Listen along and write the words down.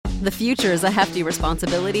The future is a hefty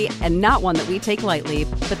responsibility and not one that we take lightly.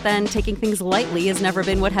 But then taking things lightly has never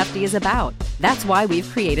been what Hefty is about. That's why we've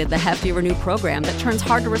created the Hefty Renew program that turns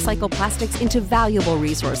hard-to-recycle plastics into valuable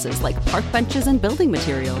resources like park benches and building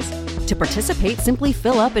materials. To participate, simply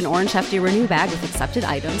fill up an orange Hefty Renew bag with accepted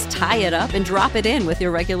items, tie it up, and drop it in with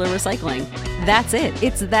your regular recycling. That's it.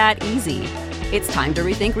 It's that easy. It's time to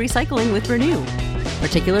rethink recycling with Renew.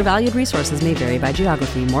 Particular valued resources may vary by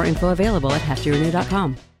geography. More info available at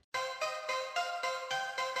heftyrenew.com.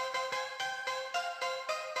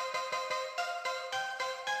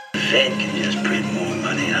 The Fed can just print more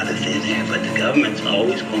money out of thin air, but the government's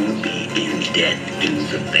always going to be in debt to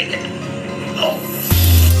the Fed. Always.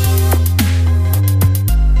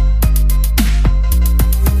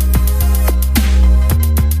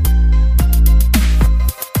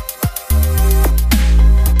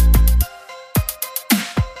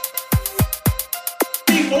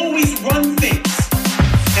 They always run things,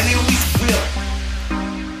 and they always will.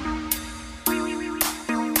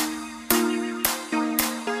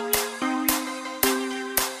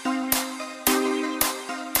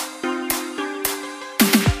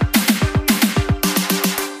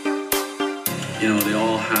 You know, they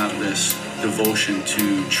all have this devotion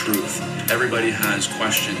to truth. Everybody has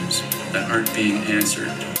questions that aren't being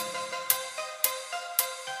answered.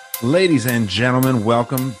 Ladies and gentlemen,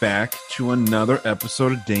 welcome back to another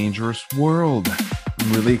episode of Dangerous World.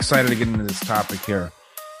 I'm really excited to get into this topic here.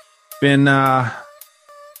 Been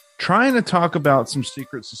trying to talk about some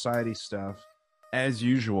secret society stuff as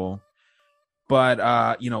usual, but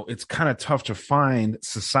it's kind of tough to find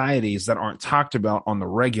societies that aren't talked about on the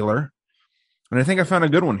regular. And I think I found a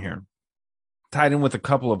good one here, tied in with a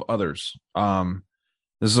couple of others.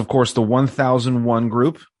 This is, of course, the 1001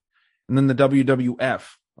 group, and then the WWF.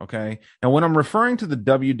 Okay. Now, when I'm referring to the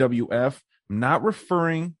WWF, I'm not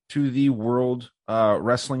referring to the World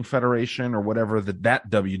Wrestling Federation or whatever that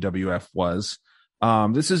WWF was.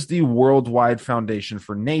 This is the Worldwide Foundation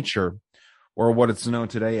for Nature, or what it's known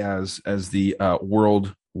today as the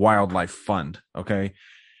World Wildlife Fund. Okay.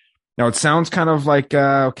 Now, it sounds kind of like,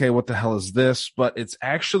 okay, what the hell is this? But it's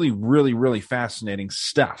actually really, really fascinating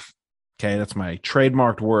stuff. Okay. That's my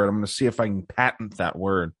trademarked word. I'm going to see if I can patent that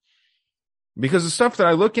word. Because the stuff that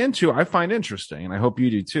I look into, I find interesting, and I hope you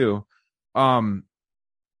do too. Now,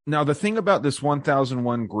 the thing about this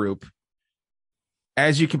 1001 group,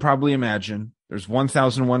 as you can probably imagine, there's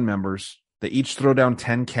 1001 members. They each throw down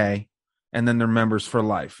 10K, and then they're members for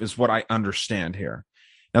life, is what I understand here.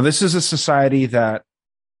 Now, this is a society that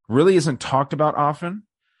really isn't talked about often.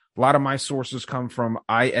 A lot of my sources come from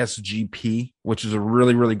ISGP, which is a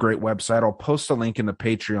really, really great website. I'll post a link in the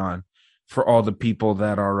Patreon for all the people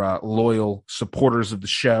that are loyal supporters of the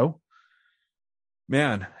show.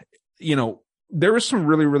 Man, there are some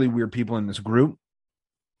really, really weird people in this group.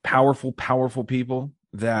 Powerful people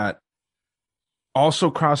that also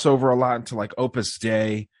cross over a lot into like Opus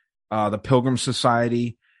Dei, the Pilgrim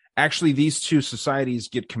Society. Actually, these two societies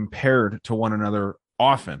get compared to one another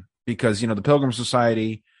often because, the Pilgrim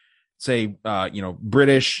Society, say,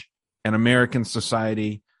 British and American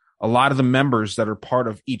society, a lot of the members that are part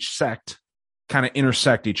of each sect kind of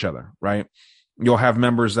intersect each other, right? You'll have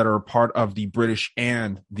members that are a part of the British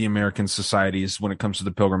and the American societies when it comes to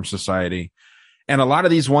the Pilgrim Society. And a lot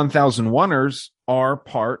of these 1001ers are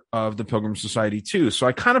part of the Pilgrim Society too. So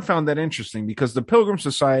I kind of found that interesting because the Pilgrim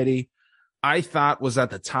Society, I thought, was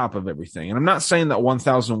at the top of everything. And I'm not saying that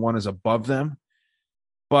 1001 is above them,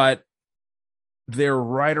 but they're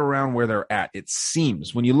right around where they're at. It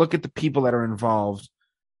seems when you look at the people that are involved,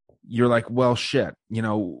 you're like, well, shit,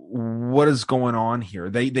 what is going on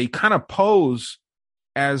here? They kind of pose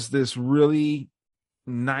as this really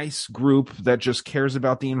nice group that just cares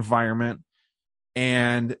about the environment.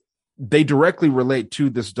 And they directly relate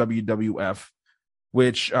to this WWF,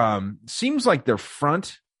 which seems like their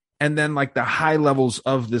front. And then like the high levels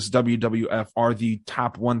of this WWF are the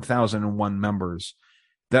top 1001 members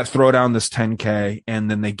that throw down this 10K. And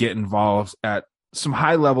then they get involved at some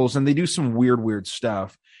high levels and they do some weird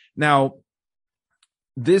stuff. Now,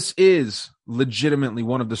 this is legitimately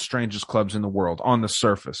one of the strangest clubs in the world on the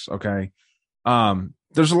surface, okay?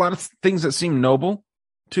 There's a lot of things that seem noble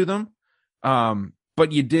to them,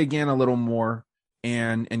 but you dig in a little more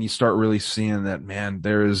and you start really seeing that, man,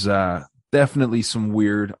 there is definitely some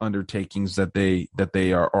weird undertakings that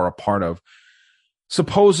they are a part of.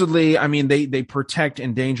 Supposedly, I mean, they protect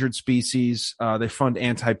endangered species, they fund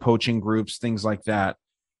anti-poaching groups, things like that.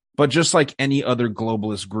 But just like any other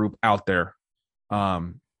globalist group out there,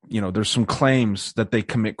 there's some claims that they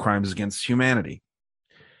commit crimes against humanity.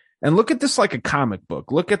 And look at this like a comic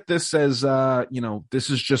book. Look at this as, this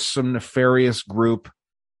is just some nefarious group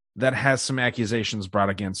that has some accusations brought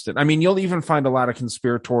against it. I mean, you'll even find a lot of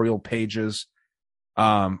conspiratorial pages.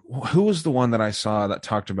 Who was the one that I saw that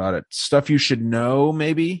talked about it? Stuff You Should Know,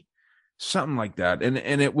 maybe something like that. And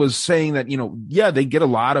it was saying that, they get a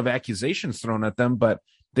lot of accusations thrown at them, but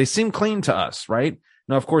they seem clean to us, right?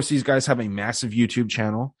 Now, of course, these guys have a massive YouTube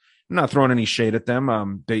channel. I'm not throwing any shade at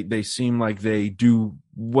them. They seem like they do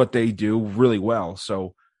what they do really well.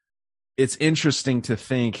 So it's interesting to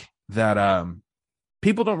think that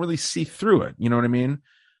people don't really see through it. You know what I mean?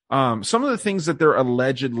 Some of the things that they're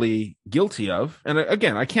allegedly guilty of, and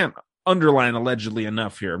again, I can't underline allegedly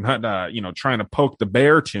enough here. I'm not, trying to poke the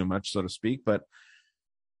bear too much, so to speak. But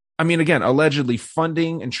I mean, again, allegedly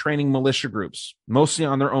funding and training militia groups, mostly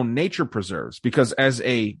on their own nature preserves, because as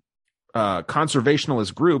a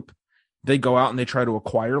conservationalist group, they go out and they try to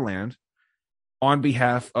acquire land on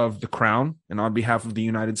behalf of the crown and on behalf of the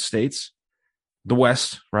United States, the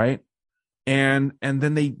West, right? And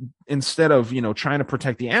then they, instead of, trying to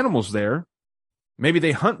protect the animals there, maybe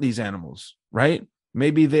they hunt these animals, right?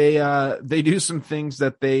 Maybe they do some things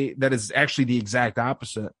that is actually the exact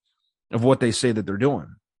opposite of what they say that they're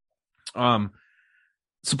doing.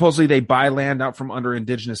 Supposedly they buy land out from under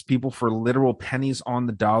indigenous people for literal pennies on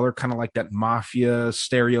the dollar, kind of like that mafia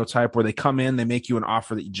stereotype where they come in, they make you an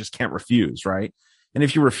offer that you just can't refuse, right? And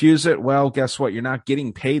if you refuse it, well, guess what? You're not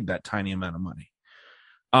getting paid that tiny amount of money.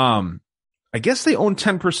 I guess they own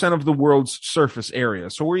 10% of the world's surface area.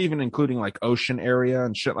 So we're even including like ocean area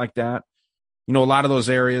and shit like that. A lot of those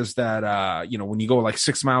areas that, when you go like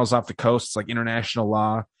 6 miles off the coast, it's like international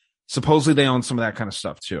law. Supposedly they own some of that kind of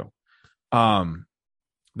stuff too.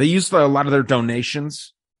 They use a lot of their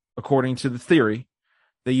donations, according to the theory.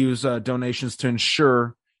 They use donations to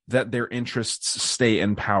ensure that their interests stay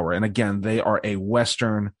in power. And again, they are a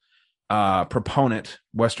Western proponent,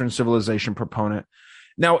 Western civilization proponent.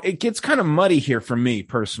 Now, it gets kind of muddy here for me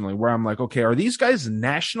personally, where I'm like, okay, are these guys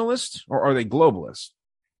nationalists or are they globalists?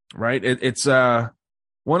 Right? It's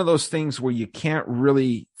one of those things where you can't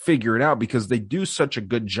really figure it out because they do such a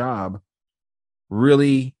good job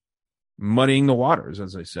really muddying the waters,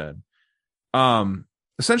 as I said.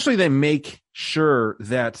 Essentially, they make sure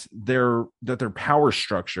that their power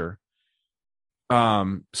structure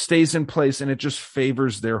stays in place and it just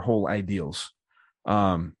favors their whole ideals.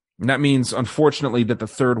 And that means, unfortunately, that the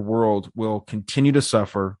third world will continue to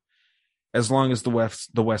suffer as long as the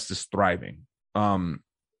West is thriving.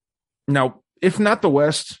 Now, if not the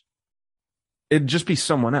West, it'd just be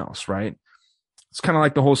someone else, right? It's kind of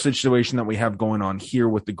like the whole situation that we have going on here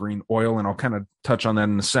with the green oil, and I'll kind of touch on that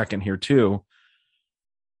in a second here too,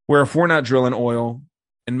 where if we're not drilling oil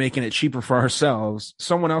and making it cheaper for ourselves,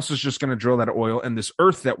 someone else is just going to drill that oil, and this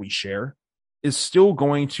earth that we share is still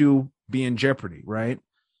going to be in jeopardy, right?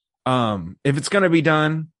 If it's going to be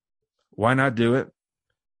done, why not do it?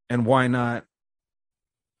 And why not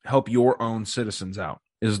help your own citizens out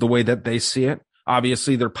is the way that they see it.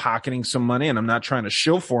 Obviously, they're pocketing some money, and I'm not trying to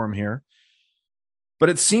shill for them here. But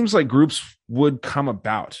it seems like groups would come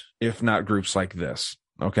about if not groups like this.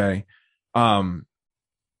 Okay.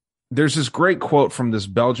 There's this great quote from this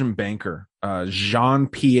Belgian banker,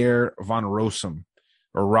 Jean-Pierre van Rossum,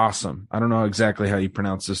 or Rossum. I don't know exactly how you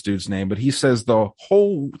pronounce this dude's name, but he says the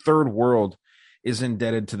whole third world is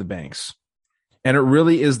indebted to the banks. And it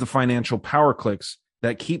really is the financial power cliques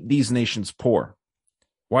that keep these nations poor.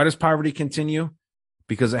 Why does poverty continue?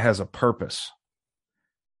 Because it has a purpose.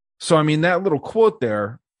 So, I mean, that little quote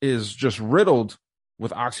there is just riddled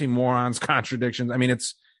with oxymorons, contradictions. I mean,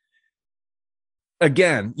 it's,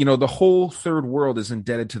 again, the whole third world is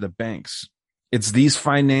indebted to the banks. It's these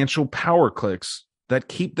financial power cliques that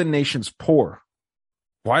keep the nations poor.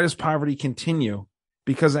 Why does poverty continue?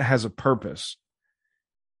 Because it has a purpose.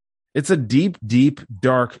 It's a deep, deep,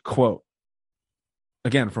 dark quote.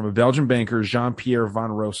 Again, from a Belgian banker, Jean-Pierre van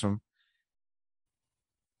Rossum.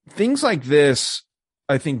 Things like this,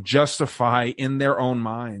 I think, justify in their own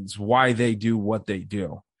minds why they do what they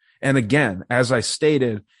do. And again, as I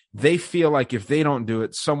stated, they feel like if they don't do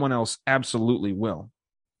it, someone else absolutely will.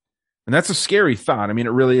 And that's a scary thought. I mean,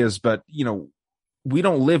 it really is. But, we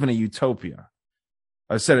don't live in a utopia.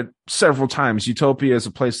 I've said it several times. Utopia is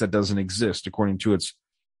a place that doesn't exist, according to its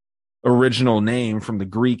original name from the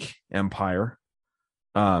Greek Empire.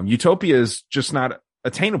 Utopia is just not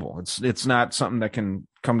attainable. It's not something that can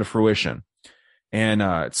come to fruition. And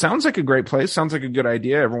it sounds like a great place. Sounds like a good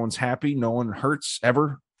idea. Everyone's happy. No one hurts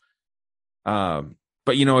ever. But,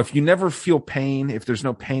 if you never feel pain, if there's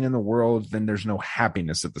no pain in the world, then there's no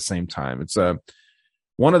happiness at the same time. It's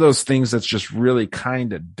one of those things that's just really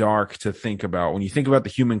kind of dark to think about. When you think about the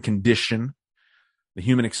human condition, the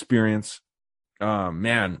human experience,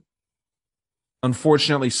 man,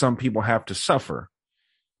 unfortunately, some people have to suffer,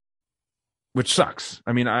 which sucks.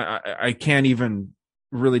 I mean, I can't even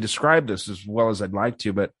really describe this as well as I'd like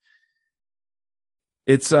to, but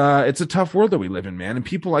it's a tough world that we live in, man. And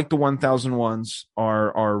people like the 1001s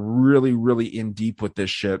are really, really in deep with this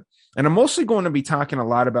shit. And I'm mostly going to be talking a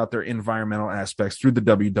lot about their environmental aspects through the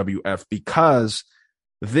WWF because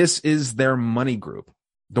this is their money group.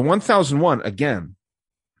 The 1001, again,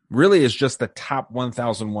 really is just the top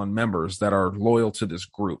 1001 members that are loyal to this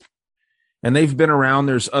group. And they've been around.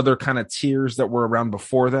 There's other kind of tiers that were around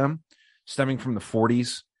before them, stemming from the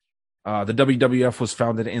 40s. The WWF was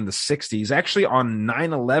founded in the 60s, actually on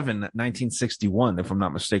 9/11, 1961, if I'm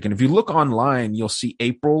not mistaken. If you look online, you'll see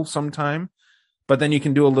April sometime, but then you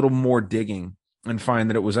can do a little more digging and find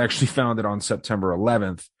that it was actually founded on September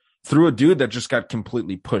 11th through a dude that just got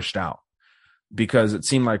completely pushed out because it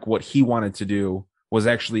seemed like what he wanted to do was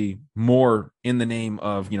actually more in the name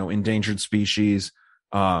of, endangered species,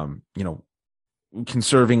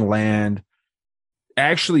 conserving land,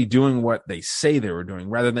 actually doing what they say they were doing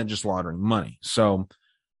rather than just laundering money. So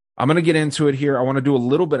I'm going to get into it here. I want to do a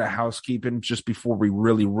little bit of housekeeping just before we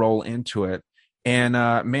really roll into it. And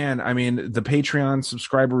man, I mean, the Patreon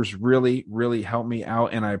subscribers really, really help me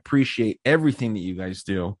out. And I appreciate everything that you guys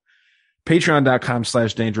do.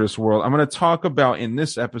 Patreon.com/Dangerous World. I'm going to talk about in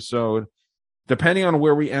this episode, depending on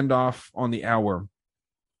where we end off on the hour,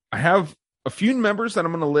 I have a few members that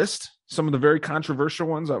I'm going to list, some of the very controversial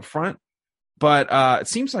ones up front. But it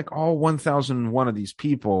seems like all 1,001 of these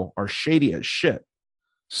people are shady as shit.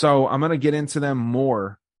 So I'm going to get into them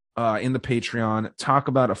more in the Patreon, talk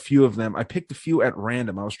about a few of them. I picked a few at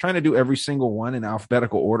random. I was trying to do every single one in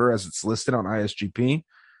alphabetical order as it's listed on ISGP.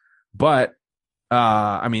 But,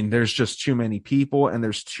 I mean, there's just too many people and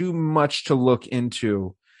there's too much to look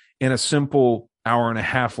into in a simple hour and a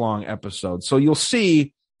half long episode. So you'll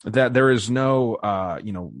see that there is no,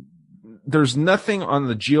 there's nothing on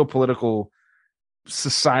the geopolitical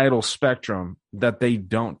societal spectrum that they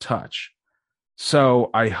don't touch.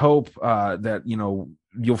 So I hope that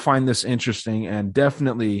you'll find this interesting and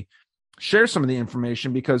definitely share some of the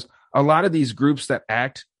information because a lot of these groups that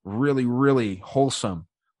act really, really wholesome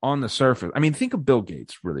on the surface. I mean, think of Bill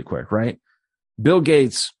Gates really quick, right? Bill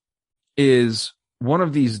Gates is one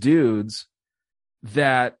of these dudes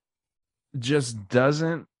that just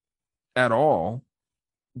doesn't at all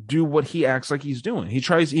do what he acts like he's doing.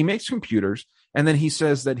 He makes computers and then he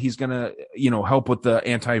says that he's going to, help with the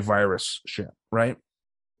antivirus shit, right?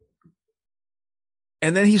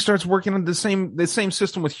 And then he starts working on the same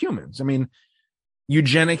system with humans. I mean,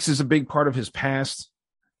 eugenics is a big part of his past.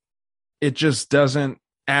 It just doesn't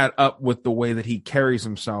add up with the way that he carries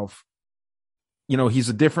himself. He's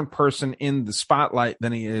a different person in the spotlight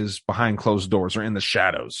than he is behind closed doors or in the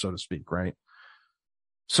shadows, so to speak, right?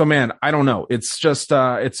 So, man, I don't know. It's just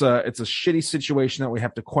it's a shitty situation that we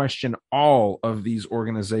have to question all of these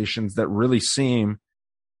organizations that really seem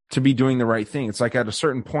to be doing the right thing. It's like at a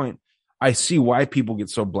certain point, I see why people get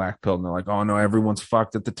so black-pilled and they're like, oh no, everyone's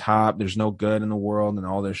fucked at the top. There's no good in the world and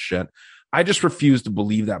all this shit. I just refuse to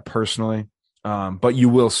believe that personally. But you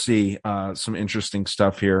will see some interesting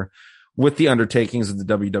stuff here with the undertakings of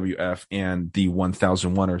the WWF and the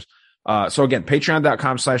 1001ers. So again,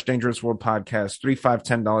 patreon.com/Dangerous World Podcast, $3, $5,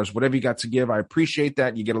 $10, whatever you got to give. I appreciate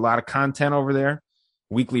that. You get a lot of content over there.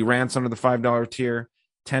 Weekly rants under the $5 tier.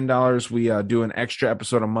 $10, we do an extra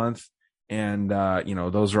episode a month. And,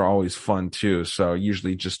 those are always fun too. So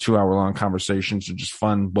usually just 2-hour-long conversations are just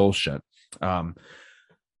fun bullshit.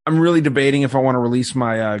 I'm really debating if I want to release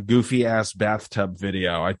my goofy ass bathtub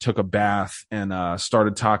video. I took a bath and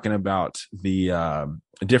started talking about the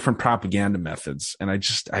different propaganda methods. And I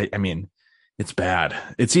mean, it's bad.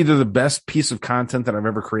 It's either the best piece of content that I've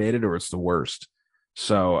ever created or it's the worst.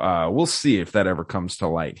 So we'll see if that ever comes to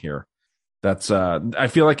light here. That's I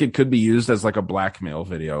feel like it could be used as like a blackmail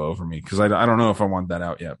video over me because I don't know if I want that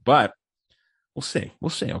out yet, but we'll see.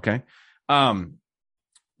 Okay.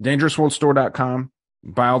 DangerousWorldStore.com.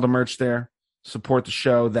 Buy all the merch there. Support the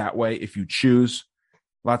show that way if you choose.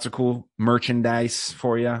 Lots of cool merchandise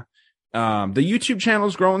for you. The YouTube channel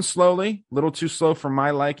is growing slowly, a little too slow for my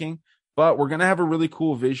liking, but we're going to have a really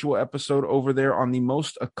cool visual episode over there on the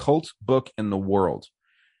most occult book in the world.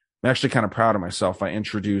 I'm actually kind of proud of myself. I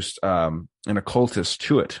introduced an occultist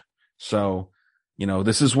to it. So,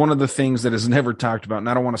 this is one of the things that is never talked about, and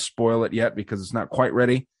I don't want to spoil it yet because it's not quite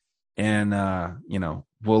ready. And,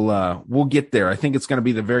 we'll get there. I think it's going to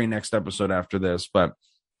be the very next episode after this, but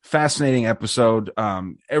fascinating episode.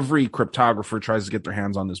 Every cryptographer tries to get their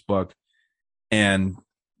hands on this book and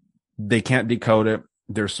they can't decode it.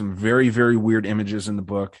 There's some very, very weird images in the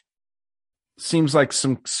book. seems like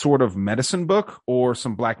some sort of medicine book or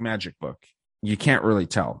some black magic book. You can't really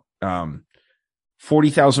tell.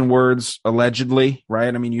 40,000 words allegedly,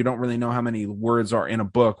 right? I mean, you don't really know how many words are in a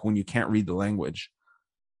book when you can't read the language.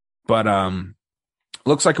 But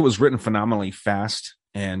looks like it was written phenomenally fast,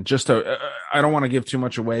 and just I don't want to give too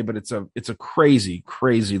much away, but it's a crazy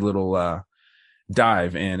little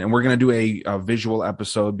dive in, and we're going to do a visual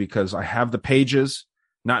episode because I have the pages,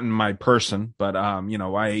 not in my person, but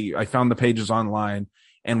I found the pages online,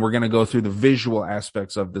 and we're going to go through the visual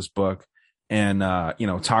aspects of this book and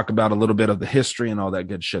talk about a little bit of the history and all that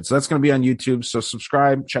good shit. So that's going to be on YouTube. So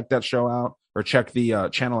subscribe, check that show out, or check the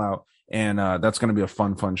channel out. And that's going to be a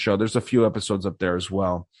fun show. There's a few episodes up there as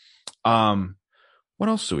well. What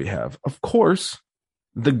else do we have? Of course,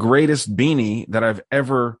 the greatest beanie that I've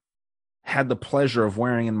ever had the pleasure of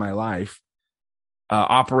wearing in my life,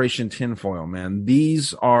 Operation Tinfoil, man.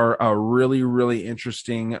 These are a really, really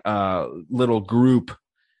interesting little group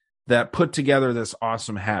that put together this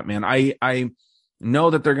awesome hat, man. I know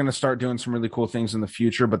that they're going to start doing some really cool things in the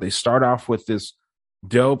future, but they start off with this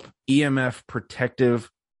dope EMF protective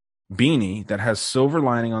beanie that has silver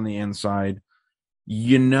lining on the inside.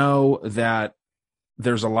 You know that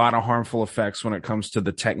there's a lot of harmful effects when it comes to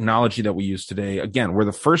the technology that we use today. Again, we're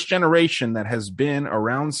the first generation that has been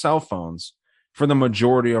around cell phones for the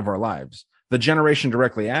majority of our lives. The generation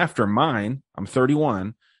directly after mine, I'm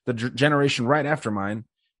 31, the generation right after mine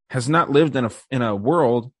has not lived in a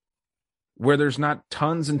world where there's not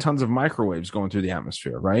tons and tons of microwaves going through the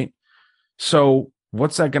atmosphere, right? So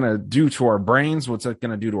what's that going to do to our brains? What's that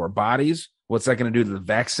going to do to our bodies? What's that going to do to the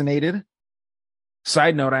vaccinated?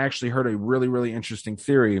 Side note, I actually heard a really, really interesting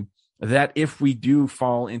theory that if we do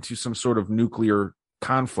fall into some sort of nuclear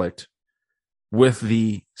conflict with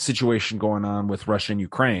the situation going on with Russia and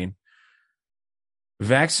Ukraine,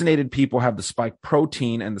 vaccinated people have the spike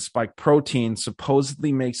protein, and the spike protein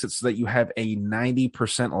supposedly makes it so that you have a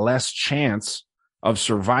 90% less chance of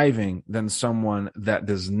surviving than someone that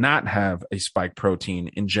does not have a spike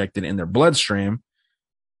protein injected in their bloodstream.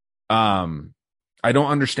 I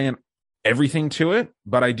don't understand everything to it,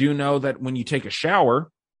 but I do know that when you take a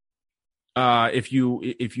shower, if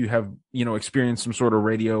you have, experienced some sort of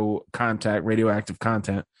radioactive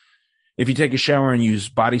content, if you take a shower and use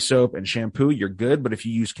body soap and shampoo, you're good. But if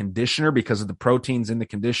you use conditioner because of the proteins in the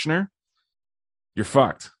conditioner, you're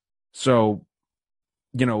fucked. So,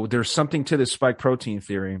 there's something to this spike protein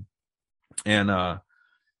theory. And,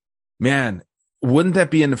 man, wouldn't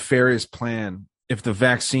that be a nefarious plan if the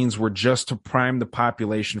vaccines were just to prime the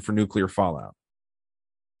population for nuclear fallout?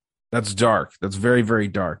 That's dark. That's very, very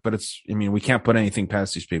dark. But we can't put anything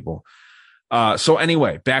past these people. So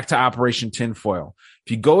anyway, back to Operation Tinfoil.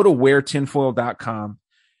 If you go to weartinfoil.com,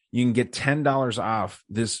 you can get $10 off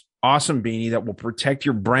this awesome beanie that will protect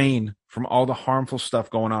your brain from all the harmful stuff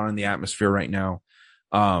going on in the atmosphere right now.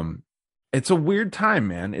 It's a weird time,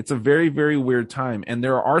 man. It's a very, very weird time. And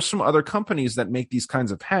there are some other companies that make these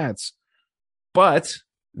kinds of hats, but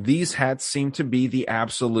these hats seem to be the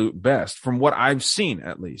absolute best from what I've seen,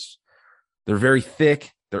 at least. They're very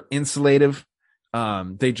thick. They're insulative.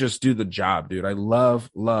 They just do the job, dude. I love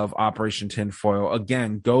Operation Tinfoil.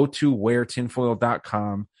 Again, go to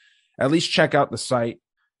weartinfoil.com. At least check out the site.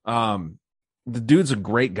 The dude's a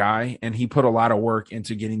great guy, and he put a lot of work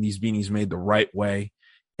into getting these beanies made the right way.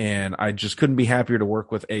 And I just couldn't be happier to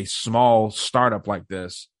work with a small startup like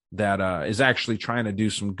this that is actually trying to do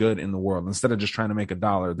some good in the world. Instead of just trying to make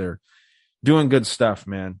 $1, they're doing good stuff,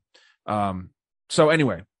 man. So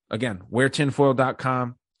anyway, again,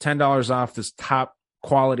 weartinfoil.com, $10 off this top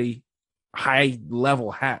quality, high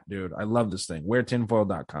level hat, dude. I love this thing.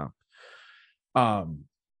 Weartinfoil.com.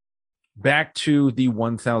 Back to the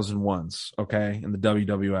 1001s, okay, in the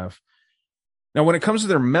WWF. Now, when it comes to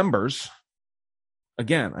their members,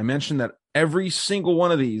 again, I mentioned that every single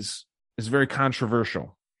one of these is very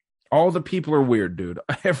controversial. All the people are weird, dude.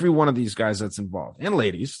 Every one of these guys that's involved, and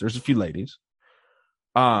ladies, there's a few ladies.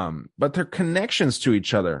 But their connections to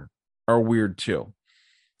each other are weird too.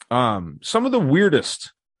 Some of the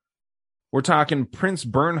weirdest, we're talking Prince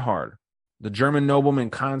Bernhard, the German nobleman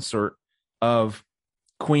consort of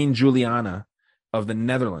Queen Juliana of the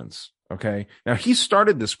Netherlands. Okay. Now he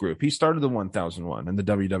started this group. He started the 1001 and the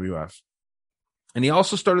WWF. And he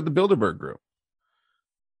also started the Bilderberg group.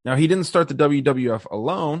 Now he didn't start the WWF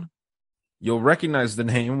alone. You'll recognize the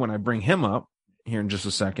name when I bring him up here in just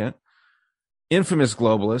a second. Infamous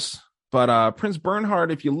globalist. But Prince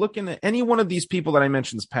Bernhard, if you look into any one of these people that I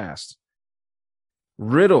mentioned past,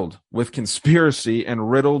 riddled with conspiracy and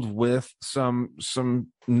riddled with some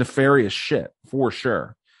nefarious shit, for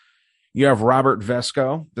sure. You have Robert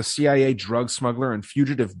Vesco, the CIA drug smuggler and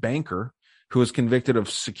fugitive banker who was convicted of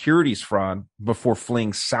securities fraud before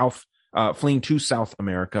fleeing to South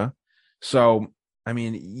America. So, I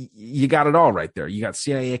mean, you got it all right there. You got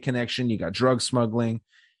CIA connection, you got drug smuggling,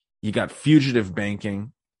 you got fugitive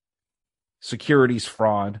banking, securities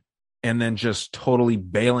fraud, and then just totally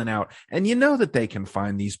bailing out. And you know that they can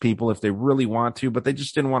find these people if they really want to, but they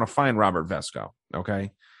just didn't want to find Robert Vesco.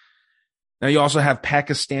 Okay. Now you also have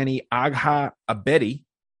Pakistani Agha Abedi,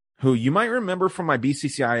 who you might remember from my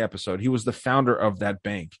BCCI episode. He was the founder of that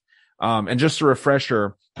bank. And just a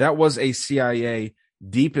refresher, that was a CIA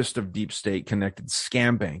deepest of deep state connected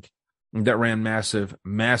scam bank that ran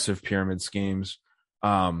massive pyramid schemes.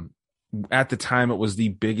 At the time, it was the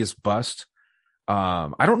biggest bust.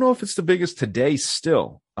 I don't know if it's the biggest today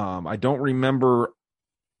still. I don't remember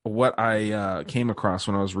what I came across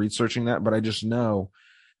when I was researching that, but I just know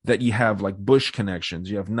that you have like Bush connections,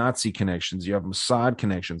 you have Nazi connections, you have Mossad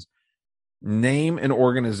connections. Name an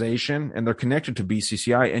organization and they're connected to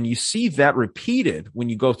BCCI, and you see that repeated when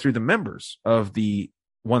you go through the members of the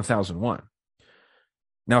 1001.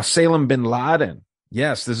 Now, Salem bin Laden,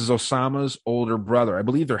 yes, this is Osama's older brother. I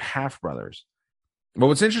believe they're half brothers. But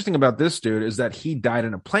what's interesting about this dude is that he died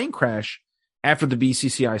in a plane crash after the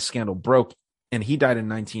BCCI scandal broke, and he died in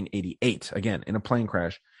 1988, again, in a plane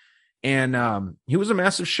crash. And he was a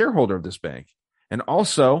massive shareholder of this bank and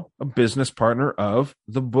also a business partner of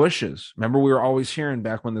the Bushes. Remember, we were always hearing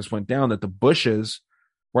back when this went down that the Bushes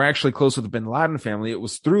were actually close with the bin Laden family. It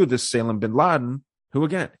was through this Salem bin Laden, who,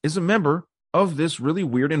 again, is a member of this really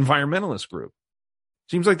weird environmentalist group.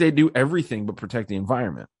 Seems like they do everything but protect the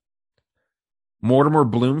environment. Mortimer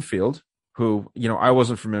Bloomfield, who, you know, I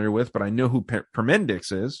wasn't familiar with, but I know who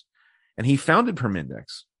Permendix is, and he founded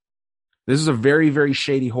Permendix. This is a very, very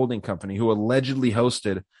shady holding company who allegedly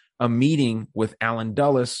hosted a meeting with Alan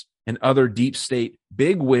Dulles and other deep state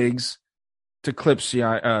bigwigs to clip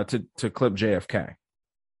to clip JFK,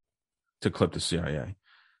 to clip the CIA.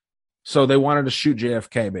 So they wanted to shoot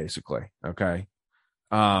JFK, basically. Okay.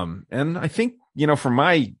 And I think, you know, from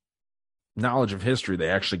my knowledge of history, they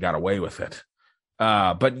actually got away with it.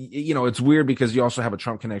 But, you know, it's weird because you also have a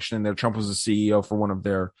Trump connection in there. Trump was the CEO for one of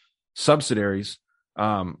their subsidiaries.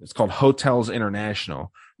 It's called Hotels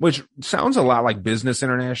International, which sounds a lot like Business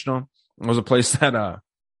International. It was a place that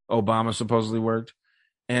Obama supposedly worked.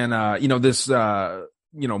 And, you know, this,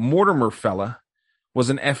 you know, Mortimer fella was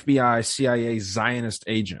an FBI, CIA Zionist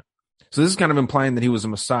agent. So this is kind of implying that he was a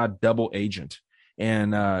Mossad double agent.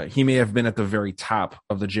 And he may have been at the very top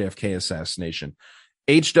of the JFK assassination.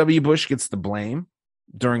 H.W. Bush gets the blame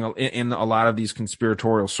in a lot of these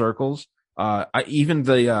conspiratorial circles.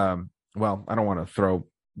 Well, I don't want to throw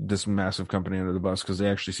this massive company under the bus because they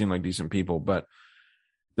actually seem like decent people, but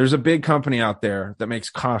there's a big company out there that makes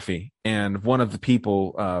coffee, and one of the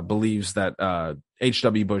people believes that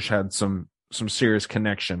H.W. Bush had some serious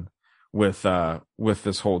connection with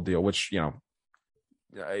this whole deal, which, you know,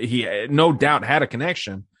 he no doubt had a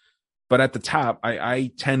connection. But at the top,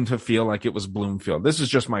 I tend to feel like it was Bloomfield. This is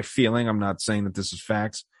just my feeling. I'm not saying that this is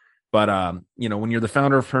facts. But, you know, when you're the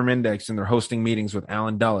founder of Permendix and they're hosting meetings with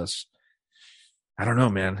Alan Dulles, I don't know,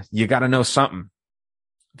 man. You got to know something.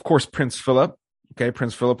 Of course, Prince Philip. Okay,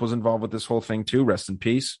 Prince Philip was involved with this whole thing too. Rest in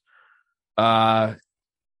peace. The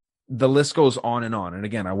list goes on. And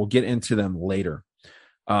again, I will get into them later.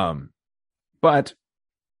 But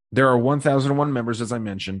there are 1,001 members, as I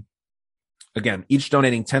mentioned. Again, each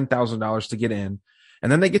donating $10,000 to get in.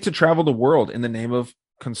 And then they get to travel the world in the name of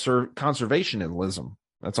conservationism.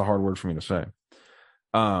 That's a hard word for me to say.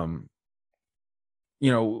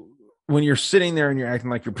 You know, when you're sitting there and you're acting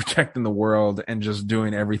like you're protecting the world and just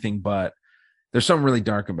doing everything, but there's something really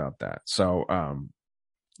dark about that. So,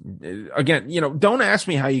 again, you know, don't ask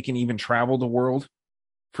me how you can even travel the world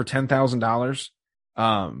for $10,000.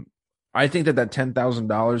 I think that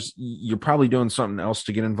 $10,000, you're probably doing something else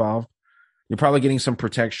to get involved. You're probably getting some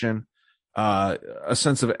protection, a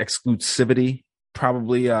sense of exclusivity.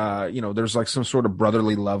 Probably, you know, there's like some sort of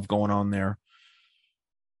brotherly love going on there.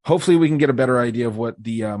 Hopefully we can get a better idea of what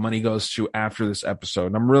the money goes to after this episode.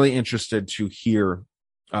 And I'm really interested to hear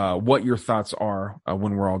what your thoughts are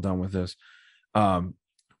when we're all done with this. But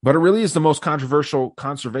it really is the most controversial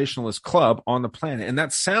conservationalist club on the planet. And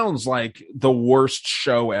that sounds like the worst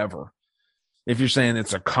show ever. If you're saying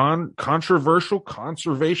it's a controversial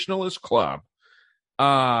conservationalist club,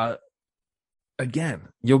 again,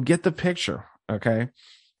 you'll get the picture. Okay.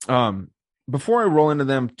 Before I roll into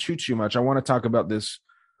them too much, I want to talk about this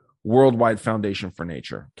Worldwide Foundation for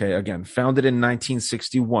Nature. Okay. Again, founded in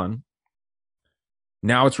 1961.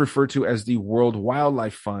 Now it's referred to as the World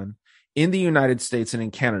Wildlife Fund in the United States and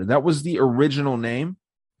in Canada. That was the original name.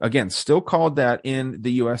 Again, still called that in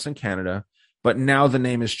the US and Canada. but now the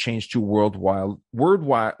name is changed to Worldwide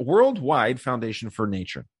Foundation for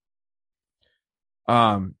Nature.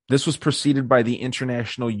 This was preceded by the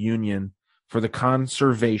International Union for the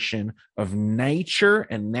Conservation of Nature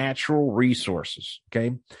and Natural Resources.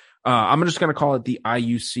 Okay. I'm just going to call it the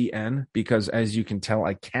IUCN because, as you can tell,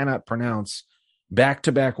 I cannot pronounce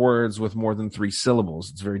back-to-back words with more than 3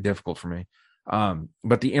 syllables. It's very difficult for me.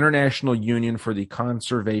 But the International Union for the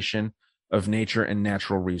Conservation of Nature and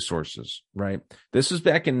Natural Resources, right? This was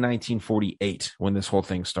back in 1948 when this whole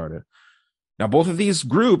thing started. Now, both of these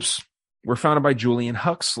groups were founded by Julian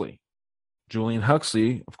Huxley. Julian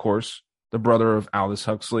Huxley, of course, the brother of Aldous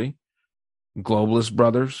Huxley, globalist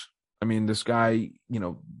brothers. I mean, this guy,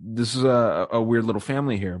 this is a weird little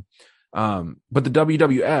family here. But the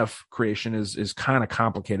WWF creation is kind of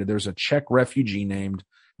complicated. There's a Czech refugee named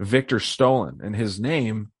Victor Stolen, and his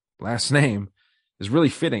last name is really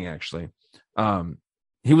fitting, actually.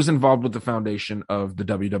 He was involved with the foundation of the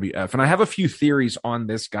WWF. And I have a few theories on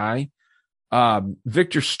this guy.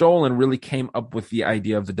 Victor Stolen really came up with the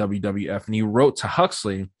idea of the WWF, and he wrote to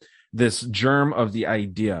Huxley this germ of the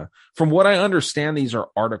idea. From what I understand, these are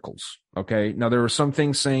articles. Okay. Now, there were some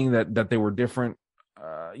things saying that they were different,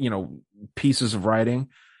 pieces of writing.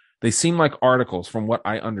 They seem like articles from what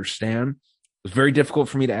I understand. It was very difficult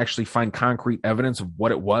for me to actually find concrete evidence of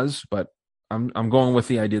what it was, but I'm going with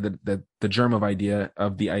the idea that the germ of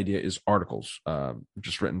the idea is articles,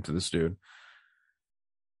 just written to this dude.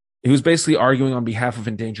 He was basically arguing on behalf of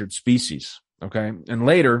endangered species. Okay. And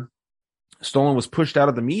later, Stolen was pushed out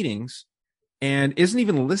of the meetings and isn't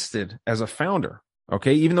even listed as a founder.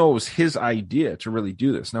 Okay. Even though it was his idea to really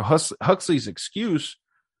do this. Now, Huxley's excuse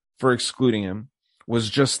for excluding him was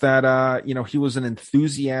just that, he was an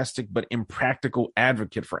enthusiastic but impractical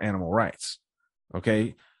advocate for animal rights.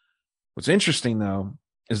 Okay. What's interesting, though,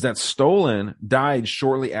 is that Stolen died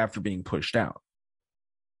shortly after being pushed out.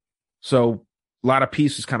 So a lot of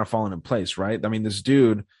pieces kind of falling in place, right? I mean, this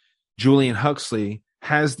dude, Julian Huxley,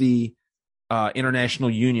 has the International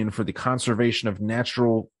Union for the Conservation of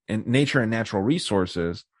Nature and Natural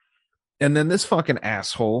Resources. And then this fucking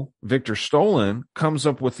asshole, Victor Stolen, comes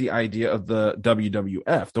up with the idea of the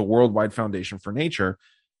WWF, the Worldwide Foundation for Nature.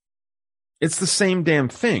 It's the same damn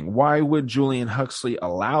thing. Why would Julian Huxley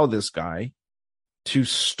allow this guy to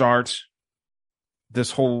start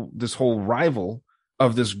this whole rival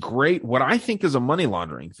of this great, what I think is a money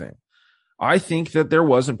laundering thing? I think that there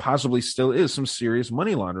was and possibly still is some serious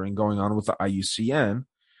money laundering going on with the IUCN,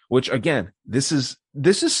 which, again, this is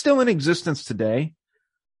still in existence today.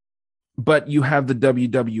 But you have the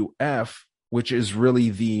WWF, which is really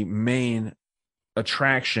the main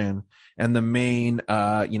attraction and the main,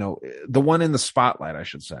 the one in the spotlight, I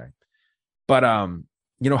should say. But,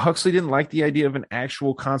 Huxley didn't like the idea of an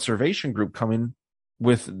actual conservation group coming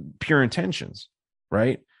with pure intentions,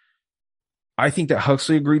 right? I think that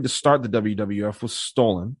Huxley agreed to start the WWF with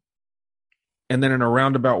Stolen, and then in a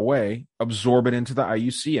roundabout way, absorb it into the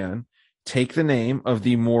IUCN, take the name of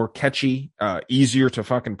the more catchy, easier to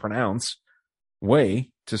fucking pronounce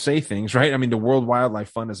way to say things, right? I mean, the World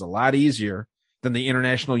Wildlife Fund is a lot easier than the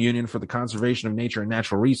International Union for the Conservation of Nature and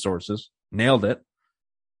Natural Resources. Nailed it.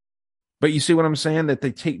 But you see what I'm saying? That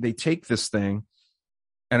they take this thing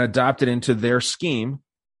and adopt it into their scheme,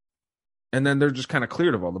 and then they're just kind of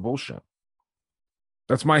cleared of all the bullshit.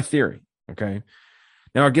 That's my theory. Okay.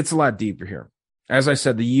 Now it gets a lot deeper here. As I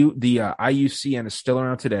said, the IUCN is still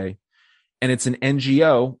around today, and it's an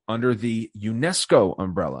NGO under the UNESCO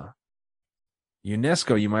umbrella.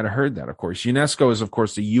 UNESCO, you might have heard that, of course. UNESCO is, of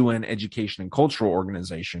course, the UN Education and Cultural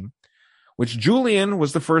Organization, which Julian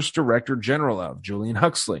was the first director general of, Julian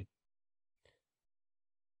Huxley.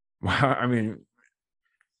 I mean,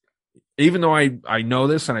 even though I know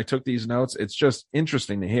this and I took these notes, it's just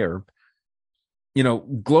interesting to hear.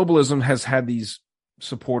 Globalism has had these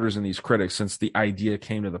supporters and these critics since the idea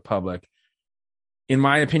came to the public. In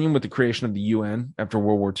my opinion, with the creation of the UN after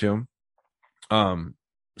World War II.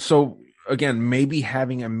 So again, maybe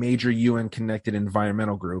having a major UN connected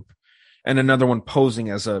environmental group and another one posing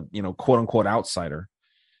as a, quote unquote outsider.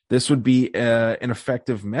 This would be an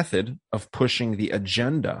effective method of pushing the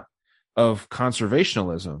agenda of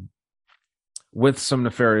conservationism with some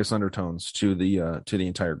nefarious undertones to the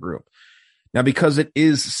entire group. Now, because it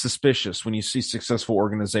is suspicious when you see successful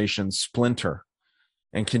organizations splinter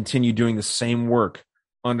and continue doing the same work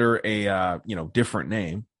under a different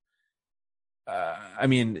name. I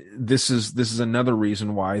mean, this is another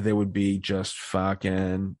reason why they would be just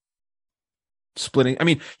fucking splitting. I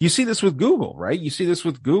mean, you see this with Google, right? You see this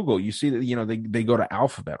with Google. You see that, they go to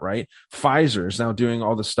Alphabet, right? Pfizer is now doing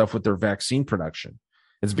all this stuff with their vaccine production.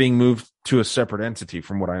 It's being moved to a separate entity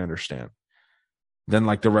from what I understand. than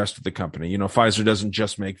like the rest of the company. You know, Pfizer doesn't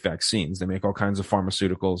just make vaccines. They make all kinds of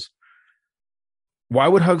pharmaceuticals. Why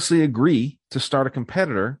would Huxley agree to start a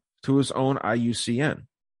competitor to his own IUCN?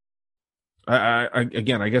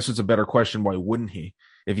 Again, I guess it's a better question. Why wouldn't he,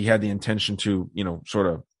 if he had the intention to, you know, sort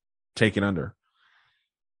of take it under?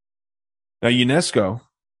 Now, UNESCO,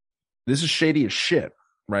 this is shady as shit,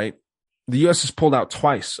 right? The U.S. has pulled out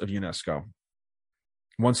twice of UNESCO.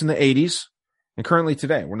 Once in the 80s, and currently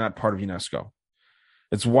today, we're not part of UNESCO.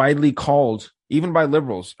 It's widely called, even by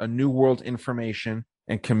liberals, a New World Information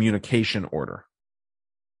and Communication Order.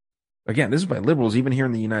 Again, this is by liberals, even here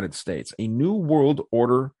in the United States. A New World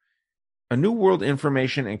Order, a New World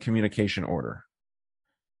Information and Communication Order.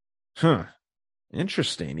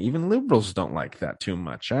 Interesting. Even liberals don't like that too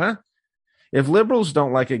much, huh? If liberals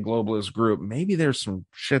don't like a globalist group, maybe there's some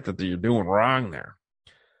shit that you're doing wrong there.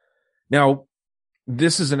 Now,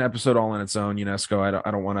 this is an episode all on its own, UNESCO.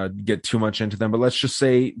 I don't want to get too much into them, but let's just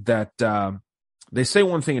say that they say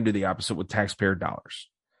one thing and do the opposite with taxpayer dollars.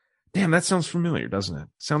 Damn, that sounds familiar, doesn't it?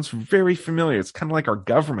 Sounds very familiar. It's kind of like our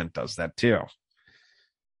government does that too.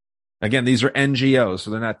 Again, these are NGOs,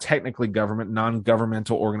 so they're not technically government,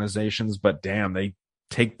 non-governmental organizations, but damn, they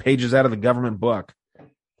take pages out of the government book.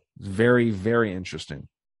 It's very, very interesting.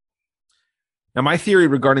 Now, my theory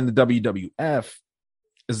regarding the WWF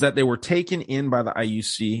is that they were taken in by the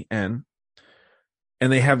IUCN,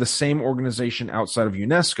 and they have the same organization outside of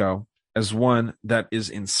UNESCO as one that is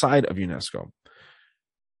inside of UNESCO.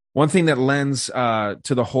 One thing that lends to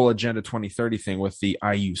the whole Agenda 2030 thing with the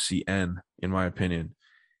IUCN, in my opinion,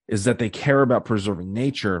 is that they care about preserving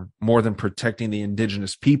nature more than protecting the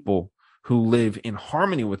indigenous people who live in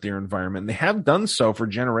harmony with their environment. They have done so for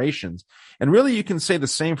generations. And really, you can say the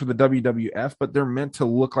same for the WWF, but they're meant to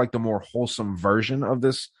look like the more wholesome version of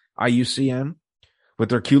this IUCN with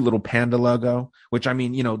their cute little panda logo, which, I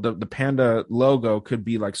mean, you know, the panda logo could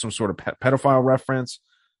be like some sort of pedophile reference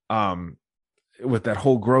with that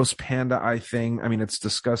whole gross panda eye thing. I mean, it's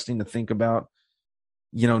disgusting to think about.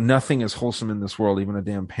 You know, nothing is wholesome in this world, even a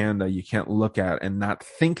damn panda you can't look at and not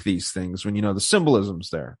think these things when you know the symbolism's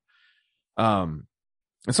there. And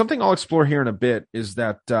something I'll explore here in a bit is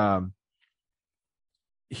that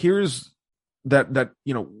here's that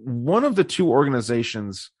you know, one of the two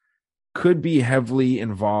organizations could be heavily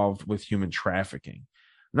involved with human trafficking.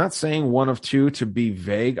 I'm not saying one of two to be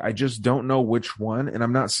vague. I just don't know which one, and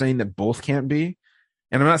I'm not saying that both can't be.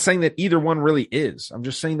 And I'm not saying that either one really is. I'm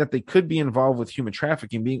just saying that they could be involved with human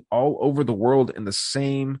trafficking, being all over the world in the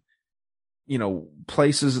same, you know,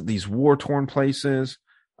 places, these war-torn places,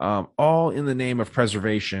 all in the name of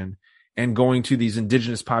preservation and going to these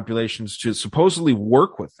indigenous populations to supposedly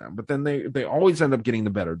work with them. But then they always end up getting the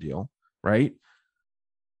better deal, right?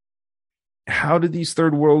 How did these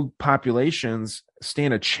third world populations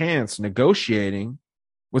stand a chance negotiating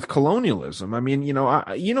with colonialism? I mean, you know,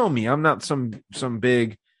 you know me, I'm not some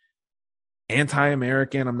big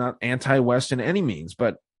anti-American. I'm not anti-West in any means,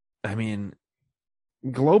 but I mean,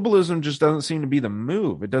 globalism just doesn't seem to be the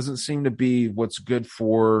move. It doesn't seem to be what's good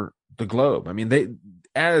for the globe. I mean, they,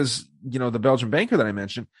 as you know, the Belgian banker that I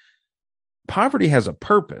mentioned, poverty has a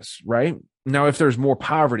purpose, right? Now, if there's more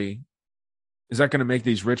poverty, is that going to make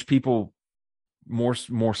these rich people more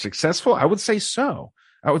successful? I would say so.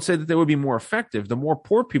 I would say that they would be more effective. The more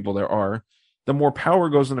poor people there are, the more power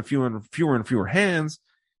goes into fewer and fewer hands.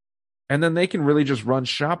 And then they can really just run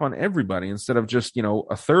shop on everybody instead of just, you know,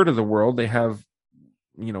 a third of the world. They have,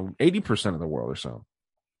 you know, 80% of the world or so.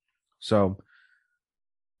 So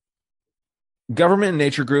government and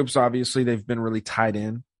nature groups, obviously, they've been really tied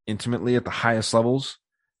in intimately at the highest levels.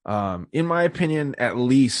 In my opinion, at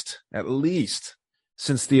least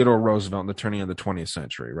since Theodore Roosevelt in the turning of the 20th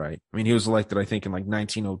century, right? I mean, he was elected, I think, in like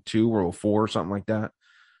 1902 or 04 or something like that.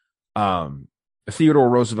 Theodore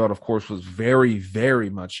Roosevelt, of course, was very, very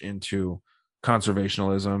much into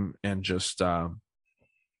conservationism and just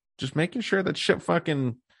making sure that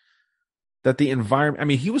that the environment, I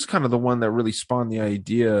mean, he was kind of the one that really spawned the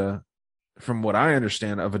idea, from what I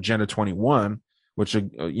understand, of Agenda 21, which,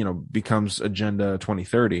 you know, becomes Agenda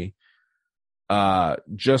 2030.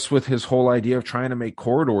 Just with his whole idea of trying to make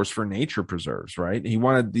corridors for nature preserves, right? He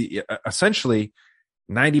wanted essentially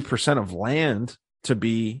 90% of land to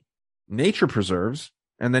be nature preserves.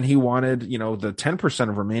 And then he wanted, you know, the 10%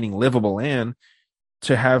 of remaining livable land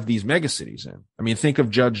to have these megacities in. I mean, think of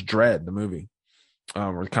Judge Dredd, the movie,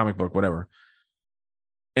 or the comic book, whatever.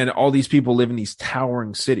 And all these people live in these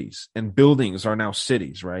towering cities, and buildings are now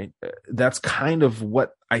cities, right? That's kind of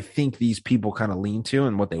what I think these people kind of lean to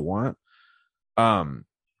and what they want.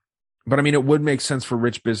 But I mean, it would make sense for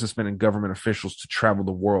rich businessmen and government officials to travel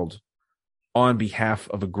the world on behalf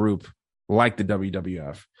of a group like the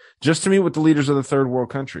WWF, just to meet with the leaders of the third world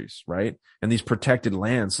countries, right? And these protected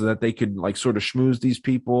lands so that they could like sort of schmooze these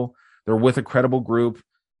people. They're with a credible group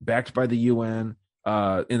backed by the UN.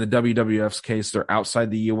 In the WWF's case, they're outside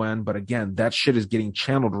the UN. But again, that shit is getting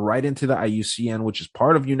channeled right into the IUCN, which is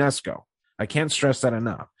part of UNESCO. I can't stress that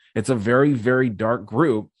enough. It's a very, very dark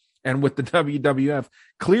group. And with the WWF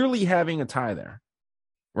clearly having a tie there,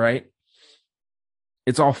 right?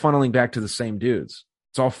 It's all funneling back to the same dudes.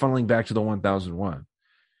 It's all funneling back to the 1001.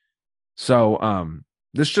 So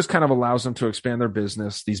this just kind of allows them to expand their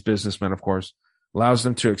business. These businessmen, of course, allows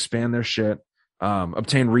them to expand their shit,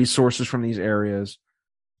 obtain resources from these areas.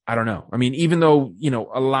 I don't know. I mean, even though, you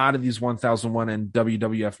know, a lot of these 1001 and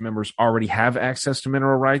WWF members already have access to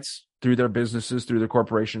mineral rights through their businesses, through their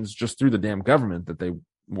corporations, just through the damn government that they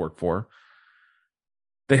work for,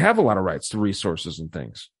 they have a lot of rights to resources and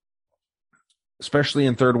things, especially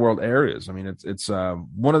in third world areas. I mean, it's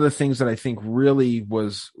one of the things that I think really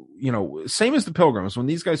was, you know, same as the Pilgrims. When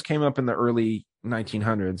these guys came up in the early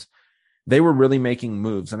 1900s, they were really making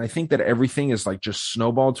moves. And I think that everything is like just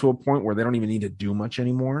snowballed to a point where they don't even need to do much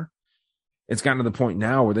anymore. It's gotten to the point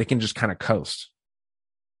now where they can just kind of coast.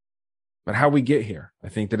 But how we get here, I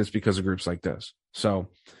think that it's because of groups like this. So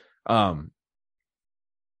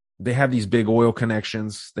they have these big oil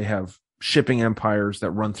connections. They have shipping empires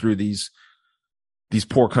that run through these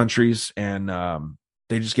poor countries, and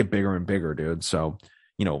they just get bigger and bigger, dude. So,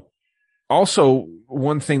 you know, also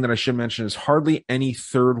one thing that I should mention is hardly any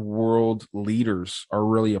third world leaders are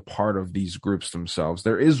really a part of these groups themselves.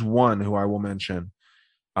 There is one who I will mention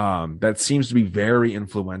that seems to be very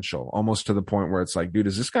influential, almost to the point where it's like, dude,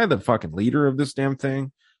 is this guy the fucking leader of this damn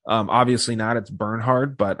thing? Obviously not. It's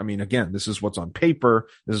Bernhard, but I mean, again, this is what's on paper.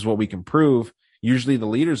 This is what we can prove. Usually the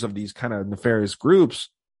leaders of these kind of nefarious groups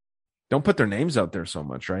don't put their names out there so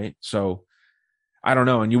much, right? So I don't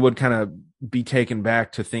know. And you would kind of be taken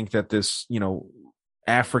back to think that this, you know,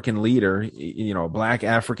 African leader, you know, a black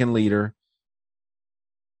African leader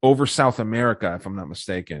over South America, if I'm not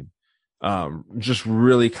mistaken, just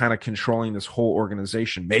really kind of controlling this whole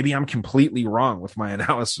organization. Maybe I'm completely wrong with my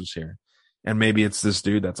analysis here. And maybe it's this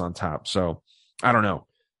dude that's on top. So I don't know.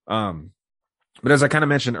 But as I kind of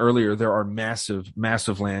mentioned earlier, there are massive,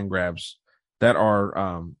 massive land grabs that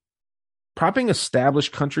are propping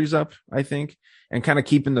established countries up, I think, and kind of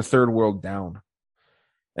keeping the third world down.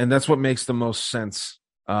 And that's what makes the most sense,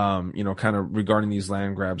 you know, kind of regarding these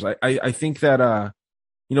land grabs. I think that,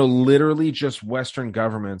 you know, literally just Western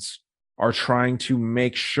governments are trying to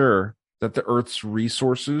make sure that the Earth's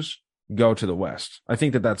resources go to the West. I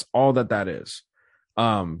think that that's all that is.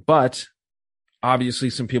 But obviously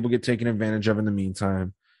some people get taken advantage of in the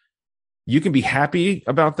meantime. You can be happy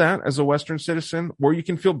about that as a Western citizen, or you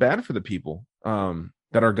can feel bad for the people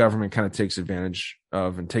that our government kind of takes advantage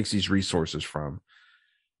of and takes these resources from.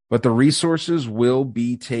 But the resources will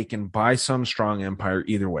be taken by some strong empire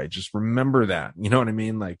either way. Just remember that. You know what I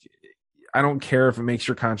mean? Like, I don't care if it makes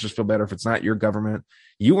your conscience feel better if it's not your government.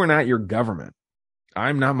 You are not your government.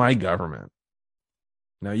 I'm not my government.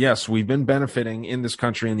 Now, yes, we've been benefiting in this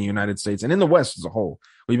country, in the United States, and in the West as a whole.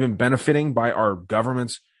 We've been benefiting by our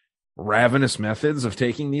government's ravenous methods of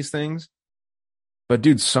taking these things. But,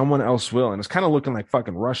 dude, someone else will. And it's kind of looking like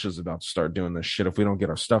fucking Russia's about to start doing this shit if we don't get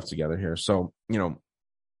our stuff together here. So, you know,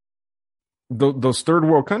 those third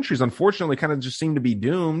world countries, unfortunately, kind of just seem to be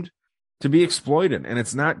doomed to be exploited. And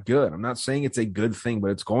it's not good. I'm not saying it's a good thing,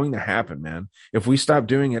 but it's going to happen, man. If we stop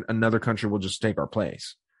doing it, another country will just take our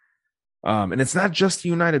place. And it's not just the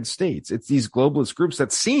United States. It's these globalist groups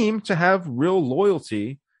that seem to have real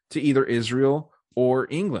loyalty to either Israel or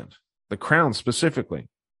England, the crown specifically.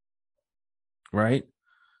 Right?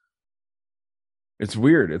 It's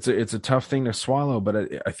weird. It's a tough thing to swallow, but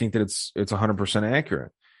I think that it's 100%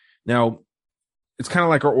 accurate. Now, it's kind of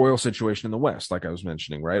like our oil situation in the West, like I was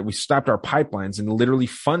mentioning, right? We stopped our pipelines and literally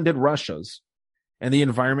funded Russia's, and the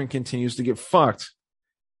environment continues to get fucked.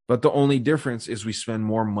 But the only difference is we spend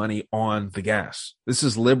more money on the gas. This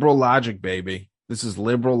is liberal logic, baby. This is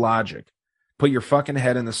liberal logic. Put your fucking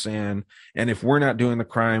head in the sand. And if we're not doing the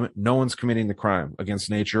crime, no one's committing the crime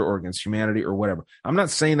against nature or against humanity or whatever. I'm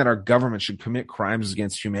not saying that our government should commit crimes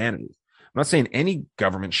against humanity. I'm not saying any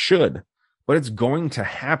government should, but it's going to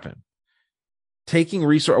happen. Taking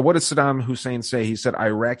resource. What did Saddam Hussein say? He said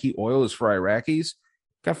Iraqi oil is for Iraqis.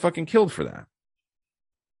 Got fucking killed for that.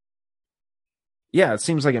 Yeah, it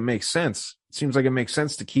seems like it makes sense. It seems like it makes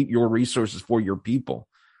sense to keep your resources for your people.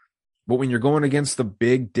 But when you're going against the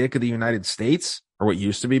big dick of the United States, or what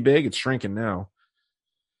used to be big, it's shrinking now.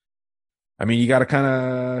 I mean, you got to kind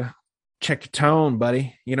of check your tone,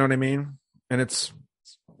 buddy. You know what I mean? And it's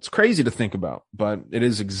It's crazy to think about, but it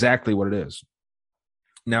is exactly what it is.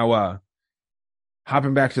 Now,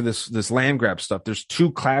 hopping back to this land grab stuff, there's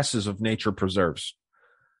two classes of nature preserves.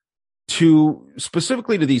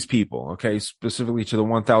 Specifically to these people, okay, specifically to the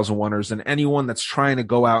 1001ers and anyone that's trying to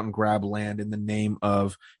go out and grab land in the name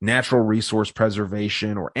of natural resource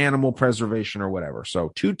preservation or animal preservation or whatever.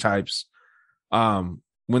 So two types when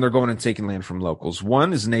they're going and taking land from locals.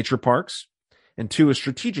 One is nature parks and two is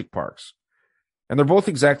strategic parks. And they're both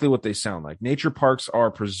exactly what they sound like. Nature parks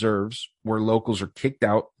are preserves where locals are kicked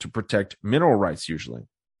out to protect mineral rights usually.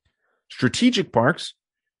 Strategic parks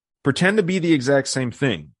pretend to be the exact same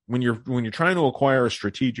thing. When you're trying to acquire a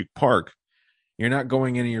strategic park, you're not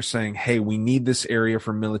going in and you're saying, hey, we need this area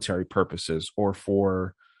for military purposes or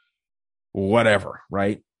for whatever,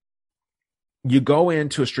 right? You go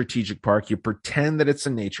into a strategic park, you pretend that it's a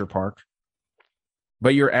nature park,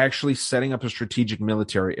 but you're actually setting up a strategic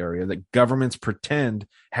military area that governments pretend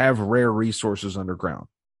have rare resources underground.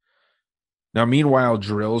 Now, meanwhile,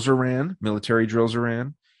 military drills are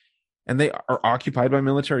ran, and they are occupied by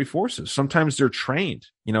military forces. Sometimes they're trained,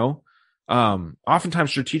 oftentimes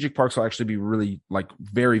strategic parks will actually be really like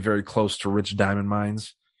very, very close to rich diamond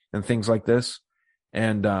mines and things like this.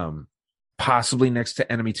 And possibly next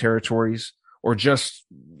to enemy territories or just,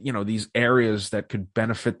 these areas that could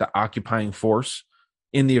benefit the occupying force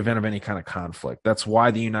in the event of any kind of conflict. That's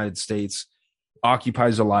why the United States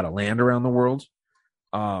occupies a lot of land around the world.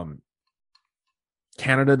 Canada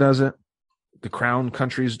does it. The Crown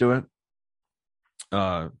countries do it.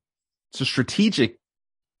 It's a strategic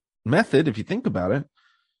method if you think about it.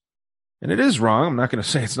 And it is wrong. I'm not going to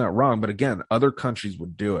say it's not wrong, but again, other countries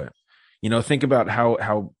would do it. Think about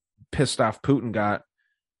how pissed off Putin got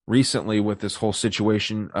recently with this whole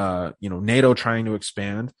situation, NATO trying to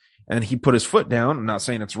expand, and he put his foot down. I'm not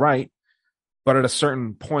saying it's right, but at a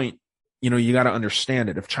certain point, you got to understand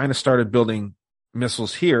it. If China started building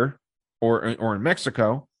missiles here or in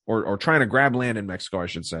Mexico, or trying to grab land in Mexico, I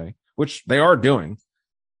should say, which they are doing.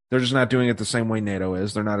 They're just not doing it the same way NATO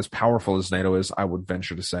is. They're not as powerful as NATO is, I would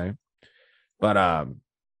venture to say. But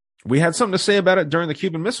we had something to say about it during the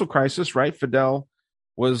Cuban Missile Crisis, right? Fidel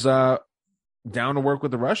was down to work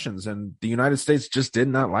with the Russians, and the United States just did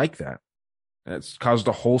not like that. It's caused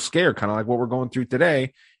a whole scare, kind of like what we're going through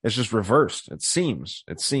today. It's just reversed. It seems,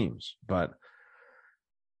 but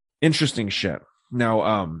interesting shit.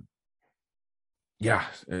 Now, yeah,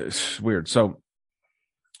 it's weird. So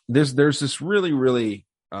there's this really, really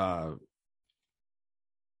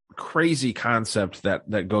crazy concept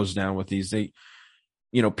that goes down with these.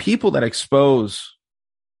 People that expose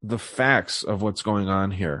the facts of what's going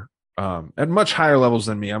on here at much higher levels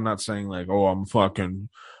than me. I'm not saying like, oh,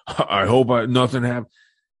 I hope nothing happened.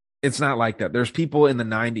 It's not like that. There's people in the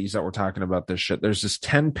 90s that were talking about this shit. There's this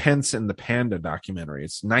 10 Pence in the Panda documentary.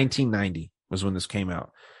 It's 1990 was when this came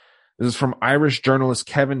out. This is from Irish journalist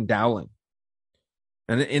Kevin Dowling.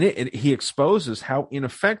 And in it, he exposes how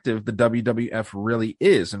ineffective the WWF really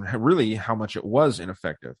is and really how much it was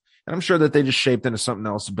ineffective. And I'm sure that they just shaped into something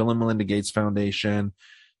else, Bill and Melinda Gates Foundation,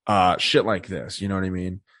 shit like this. You know what I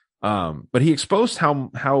mean? But he exposed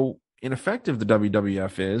how ineffective the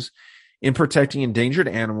WWF is in protecting endangered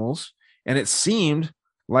animals. And it seemed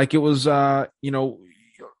like it was, kind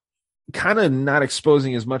of not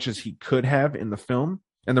exposing as much as he could have in the film.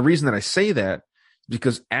 And the reason that I say that is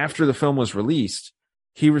because after the film was released,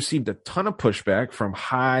 he received a ton of pushback from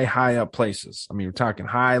high up places. I mean, we're talking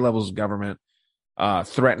high levels of government,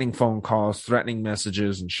 threatening phone calls, threatening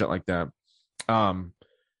messages and shit like that.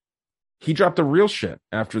 He dropped the real shit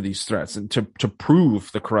after these threats and to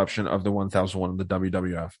prove the corruption of the 1001 and the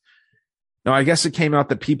WWF. Now, I guess it came out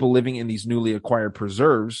that people living in these newly acquired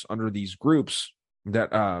preserves under these groups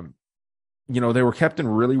that, they were kept in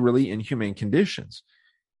really, really inhumane conditions.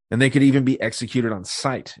 And they could even be executed on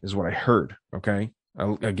sight, is what I heard. Okay.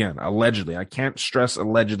 Again, allegedly. I can't stress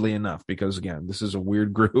allegedly enough because, again, this is a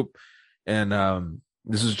weird group. And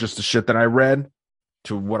this is just the shit that I read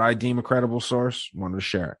to what I deem a credible source. Wanted to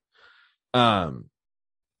share it. Now,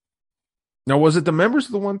 was it the members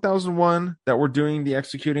of the 1001 that were doing the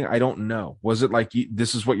executing? I don't know. Was it like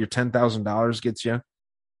this is what your $10,000 gets you?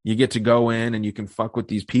 You get to go in and you can fuck with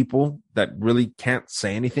these people that really can't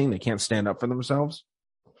say anything. They can't stand up for themselves.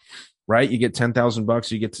 Right? You get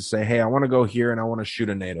 $10,000. You get to say, hey, I want to go here and I want to shoot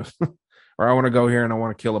a native or I want to go here and I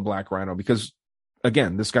want to kill a black rhino because,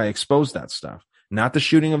 again, this guy exposed that stuff, not the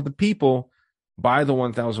shooting of the people by the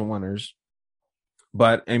 1001ers.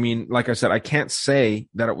 But I mean, like I said, I can't say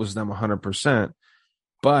that it was them 100%,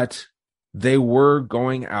 but they were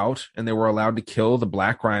going out and they were allowed to kill the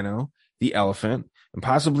black rhino, the elephant, and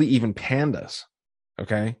possibly even pandas.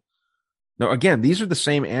 Okay. Now, again, these are the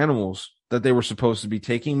same animals that they were supposed to be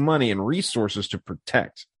taking money and resources to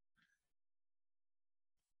protect.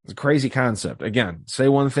 It's a crazy concept. Again, say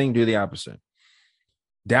one thing, do the opposite.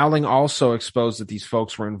 Dowling also exposed that these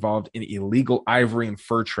folks were involved in illegal ivory and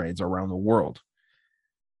fur trades around the world.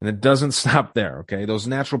 And it doesn't stop there, okay? Those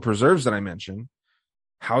natural preserves that I mentioned,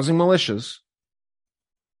 housing militias.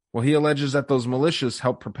 Well, he alleges that those militias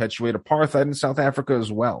helped perpetuate apartheid in South Africa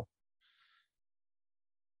as well.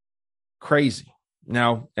 Crazy.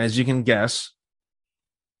 Now, as you can guess,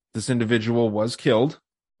 this individual was killed,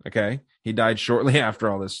 okay? He died shortly after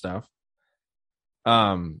all this stuff.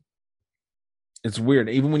 It's weird.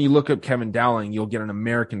 Even when you look up Kevin Dowling, you'll get an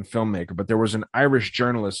American filmmaker, but there was an Irish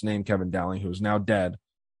journalist named Kevin Dowling who is now dead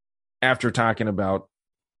after talking about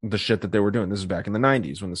the shit that they were doing. This is back in the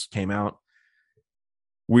 90s when this came out.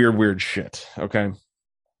 Weird shit. Okay.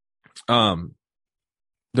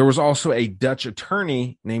 There was also a Dutch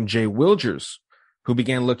attorney named Jay Wilgers who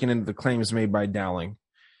began looking into the claims made by Dowling.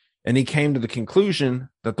 And he came to the conclusion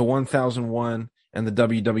that the 1001 and the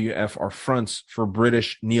WWF are fronts for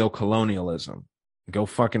British neocolonialism. Go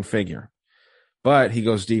fucking figure. But he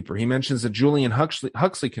goes deeper. He mentions the Julian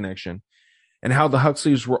Huxley connection and how the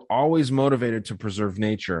Huxleys were always motivated to preserve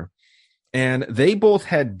nature. And they both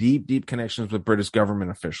had deep connections with British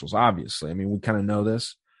government officials, obviously. I mean, we kind of know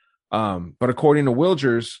this. But according to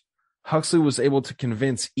Wilgers, Huxley was able to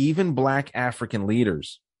convince even Black African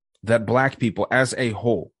leaders that Black people as a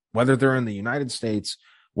whole, whether they're in the United States,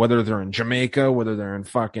 whether they're in Jamaica, whether they're in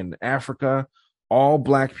fucking Africa, all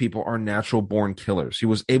Black people are natural born killers. He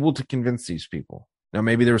was able to convince these people. Now,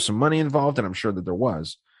 maybe there was some money involved, and I'm sure that there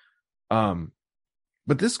was.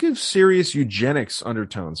 But this gives serious eugenics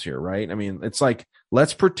undertones here, right? I mean, it's like,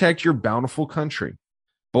 let's protect your bountiful country.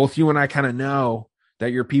 Both you and I kind of know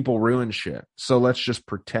that your people ruin shit. So let's just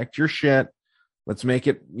protect your shit. Let's make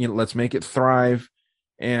it, let's make it thrive.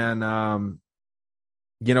 And,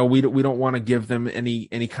 we don't want to give them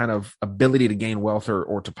any kind of ability to gain wealth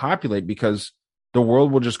or to populate, because the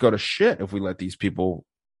world will just go to shit if we let these people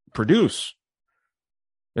produce.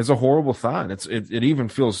 It's a horrible thought. It even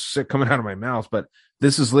feels sick coming out of my mouth, but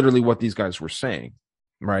this is literally what these guys were saying,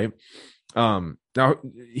 right? Now,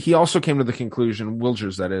 he also came to the conclusion,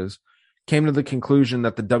 Wilgers that is, came to the conclusion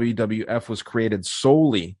that the WWF was created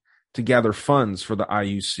solely to gather funds for the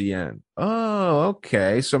IUCN. Oh,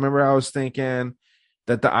 okay. So remember I was thinking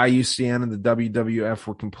that the IUCN and the WWF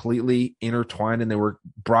were completely intertwined and they were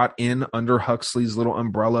brought in under Huxley's little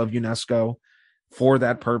umbrella of UNESCO for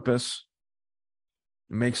that purpose.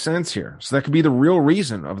 It makes sense here. So that could be the real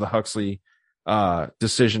reason of the Huxley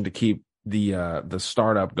decision to keep the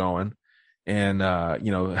startup going and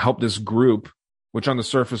help this group, which on the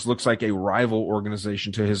surface looks like a rival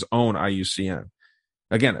organization to his own IUCN.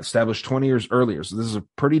 Again, established 20 years earlier. So this is a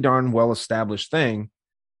pretty darn well-established thing.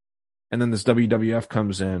 And then this WWF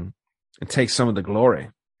comes in and takes some of the glory.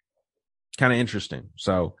 Kind of interesting.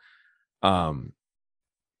 So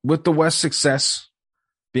with the West's success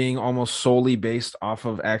being almost solely based off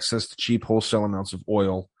of access to cheap wholesale amounts of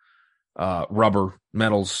oil, rubber,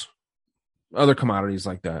 metals, other commodities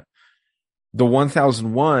like that, the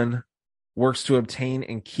 1001 works to obtain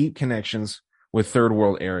and keep connections with third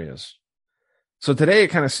world areas. So today it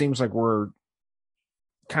kind of seems like we're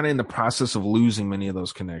kind of in the process of losing many of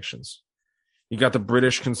those connections. You got the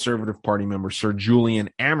British Conservative Party member, Sir Julian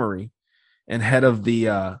Amory, and head of the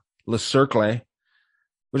Le Cercle,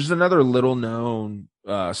 which is another little known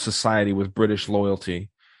society with British loyalty.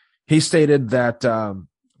 He stated that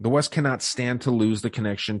the West cannot stand to lose the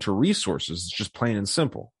connection to resources. It's just plain and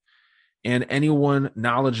simple. And anyone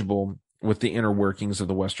knowledgeable with the inner workings of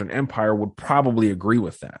the Western Empire would probably agree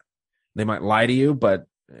with that. They might lie to you, but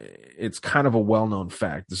it's kind of a well-known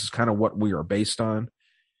fact. This is kind of what we are based on.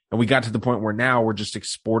 And we got to the point where now we're just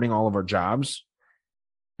exporting all of our jobs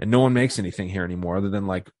and no one makes anything here anymore other than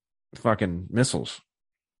like fucking missiles.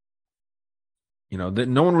 No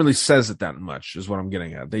one really says it that much is what I'm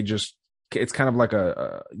getting at. It's kind of like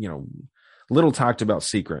a little talked about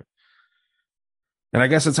secret. And I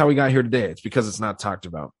guess that's how we got here today. It's because it's not talked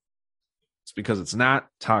about. It's because it's not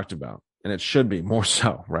talked about, and it should be more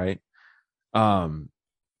so, right?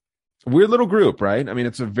 Weird little group, right? I mean,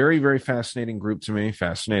 it's a very, very fascinating group to me.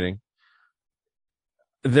 Fascinating.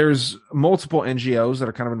 There's multiple NGOs that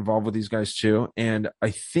are kind of involved with these guys too. And I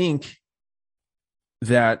think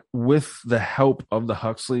that with the help of the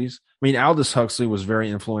Huxleys, I mean, Aldous Huxley was very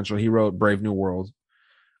influential. He wrote Brave New World.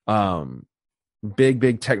 Big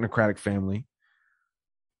technocratic family.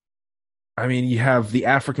 I mean, you have the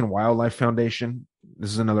African Wildlife Foundation. This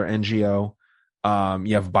is another NGO.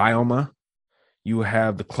 You have Bioma. You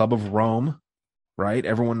have the Club of Rome, right?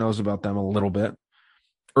 Everyone knows about them a little bit.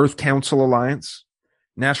 Earth Council Alliance,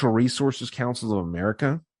 Natural Resources Council of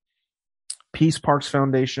America, Peace Parks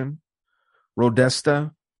Foundation,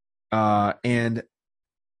 Rodesta, and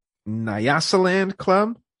Nyasaland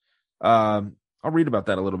Club. I'll read about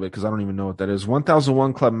that a little bit because I don't even know what that is.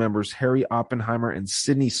 1001 Club members Harry Oppenheimer and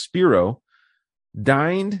Sidney Spiro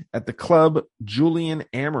dined at the club Julian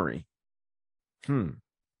Amory.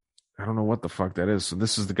 I don't know what the fuck that is. So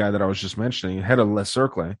this is the guy that I was just mentioning, head of Le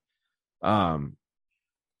Cercle.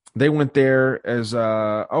 They went there as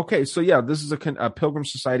okay. So yeah, this is a Pilgrim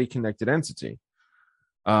Society connected entity.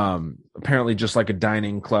 Apparently just like a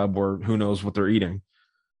dining club where who knows what they're eating.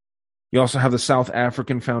 You also have the South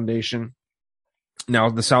African Foundation. Now,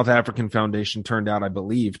 the South African Foundation turned out, I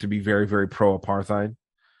believe, to be very, very pro-apartheid.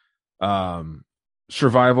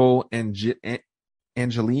 Survival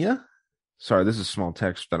Angelia. Sorry, this is small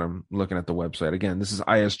text that I'm looking at the website. Again, this is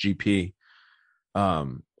ISGP.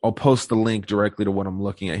 I'll post the link directly to what I'm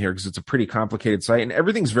looking at here because it's a pretty complicated site and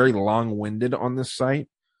everything's very long-winded on this site.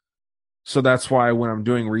 So that's why when I'm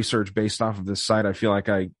doing research based off of this site, I feel like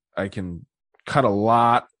I can cut a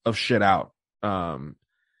lot of shit out.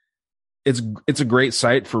 It's a great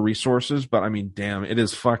site for resources, but I mean, damn, it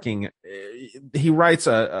is fucking. He writes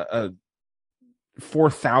a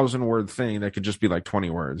 4,000 word thing that could just be like 20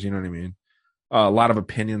 words. You know what I mean? A lot of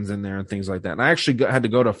opinions in there and things like that. And I actually had to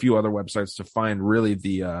go to a few other websites to find really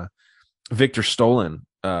the Victor Stolen,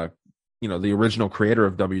 the original creator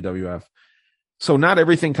of WWF. So not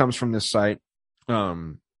everything comes from this site.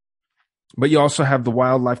 But you also have the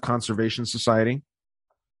Wildlife Conservation Society.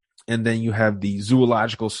 And then you have the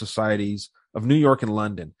Zoological Societies of New York and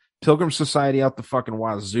London. Pilgrim Society out the fucking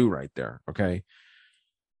wazoo right there. Okay.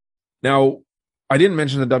 Now, I didn't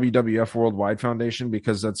mention the WWF Worldwide Foundation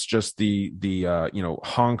because that's just the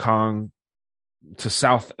Hong Kong to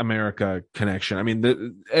South America connection. I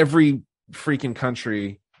mean, every freaking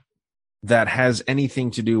country that has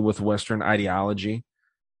anything to do with Western ideology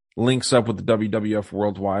links up with the WWF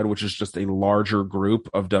Worldwide, which is just a larger group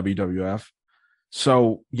of WWF.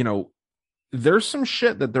 So, there's some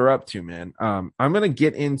shit that they're up to, man. I'm going to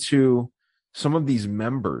get into some of these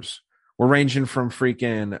members. We're ranging from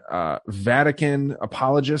freaking Vatican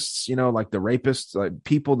apologists, like the rapists, like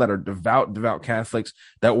people that are devout Catholics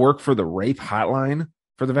that work for the rape hotline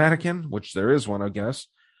for the Vatican, which there is one, I guess,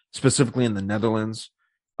 specifically in the Netherlands.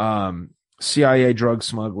 CIA drug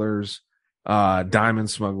smugglers, diamond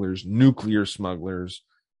smugglers, nuclear smugglers,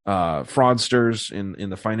 fraudsters in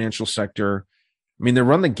the financial sector. I mean, they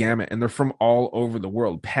run the gamut, and they're from all over the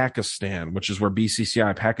world. Pakistan, which is where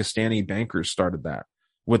BCCI, Pakistani bankers, started that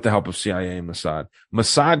with the help of CIA and Mossad.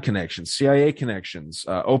 Mossad connections, CIA connections,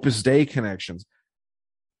 Opus Dei connections.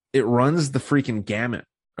 It runs the freaking gamut,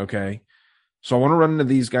 okay? So I want to run into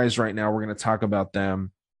these guys right now. We're going to talk about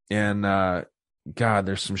them. And, God,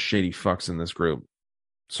 there's some shady fucks in this group.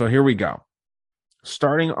 So here we go.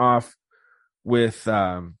 Starting off with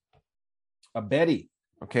Abedi.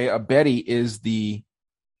 Okay, Abedi is the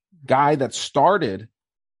guy that started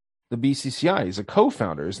the BCCI. He's a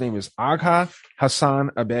co-founder. His name is Agha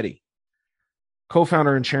Hassan Abedi,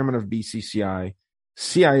 co-founder and chairman of BCCI,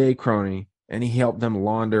 CIA crony, and he helped them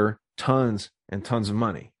launder tons and tons of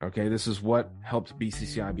money. Okay, this is what helped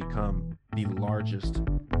BCCI become the largest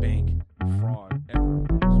bank fraud ever.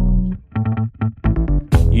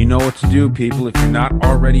 You know what to do, people. If you're not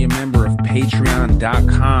already a member of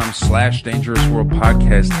patreon.com/Dangerous World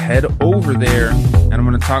Podcast, head over there, and I'm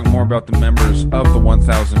going to talk more about the members of the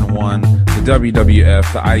 1001, the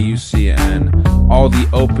WWF, the IUCN, all the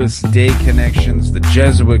Opus Dei connections, the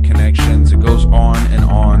Jesuit connections. It goes on and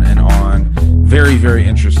on and on. Very, very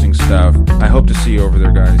interesting stuff. I hope to see you over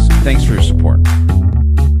there, guys. Thanks for your support.